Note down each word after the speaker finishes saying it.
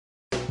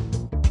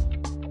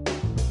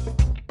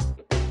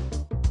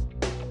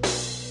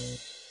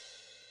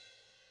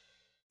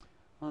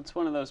Well, it's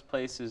one of those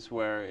places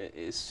where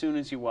as soon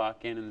as you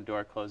walk in and the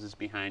door closes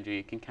behind you,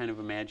 you can kind of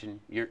imagine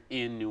you're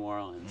in New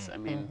Orleans. I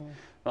mean,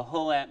 the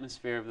whole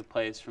atmosphere of the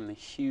place, from the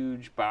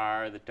huge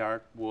bar, the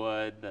dark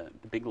wood,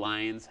 the big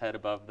lion's head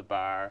above the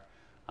bar,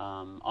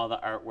 all the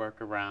artwork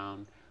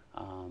around,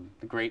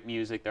 the great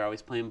music. They're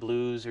always playing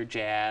blues or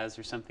jazz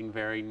or something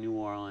very New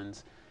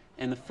Orleans.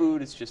 And the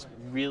food is just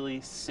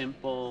really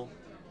simple,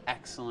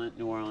 excellent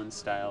New Orleans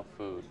style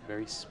food,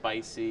 very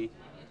spicy.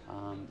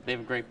 They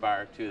have a great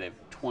bar too. They have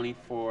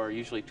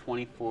usually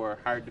 24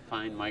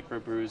 hard-to-find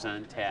microbrews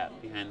on tap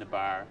behind the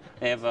bar.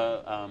 They have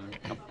a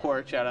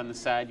porch out on the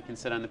side. You can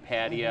sit on the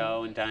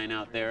patio and dine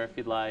out there if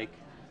you'd like,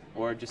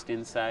 or just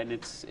inside. And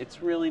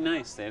it's really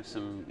nice. They have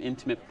some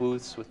intimate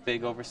booths with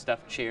big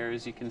overstuffed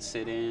chairs you can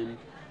sit in,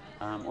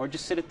 or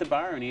just sit at the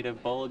bar and eat a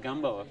bowl of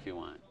gumbo if you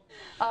want.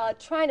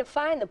 Trying to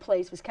find the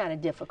place was kind of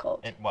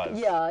difficult. It was.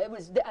 Yeah, it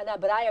was,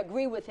 but I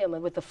agree with him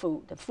with the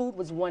food. The food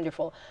was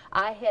wonderful.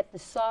 I had the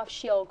soft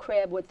shell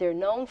crab, what they're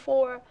known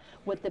for,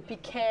 with the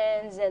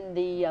pecans and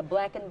the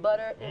blackened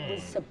butter. It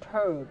was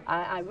superb.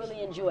 I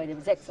really enjoyed it. It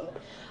was excellent.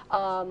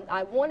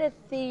 I wanted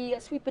the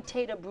sweet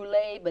potato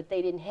brulee, but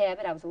they didn't have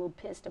it. I was a little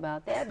pissed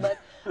about that, but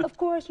of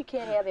course you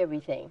can't have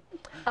everything.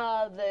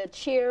 The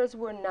chairs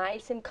were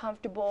nice and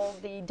comfortable.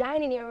 The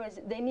dining areas,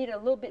 they needed a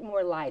little bit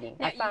more lighting.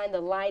 I find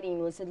the lighting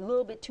was a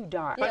little bit too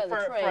dark. But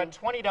for a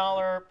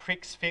 $20 Prix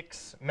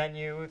Fixe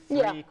menu,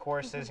 3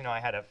 courses, you know, I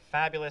had a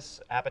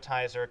fabulous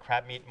appetizer,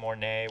 crab meat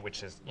mornay,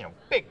 which is, you know,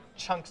 big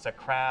chunks of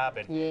crab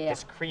and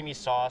this creamy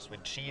sauce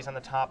with cheese on the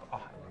top. Oh,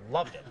 I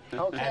loved it.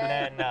 Okay.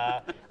 And then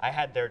I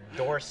had their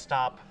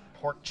doorstop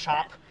pork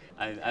chop.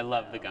 I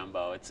love the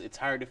gumbo. It's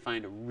hard to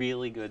find a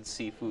really good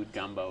seafood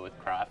gumbo with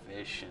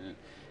crawfish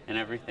and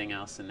everything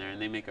else in there, and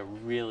they make a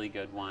really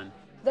good one.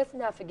 Let's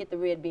not forget the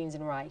red beans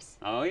and rice.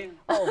 Oh, yeah.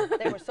 Oh,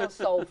 they were so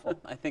soulful.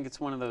 I think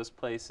it's one of those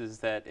places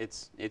that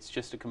it's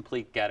just a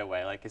complete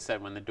getaway. Like I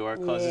said, when the door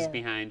closes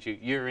behind you,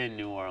 you're in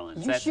New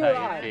Orleans. That's sure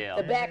how are. you feel.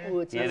 The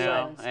backwoods, you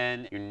know,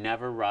 and you're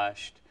never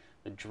rushed.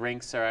 The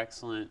drinks are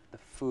excellent. The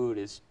food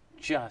is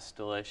just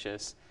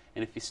delicious.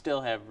 And if you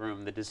still have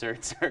room, the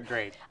desserts are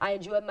great. I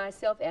enjoyed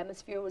myself.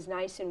 Atmosphere was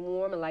nice and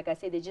warm. And like I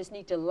said, they just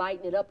need to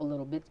lighten it up a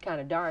little bit. It's kind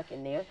of dark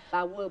in there.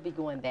 I will be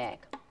going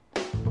back.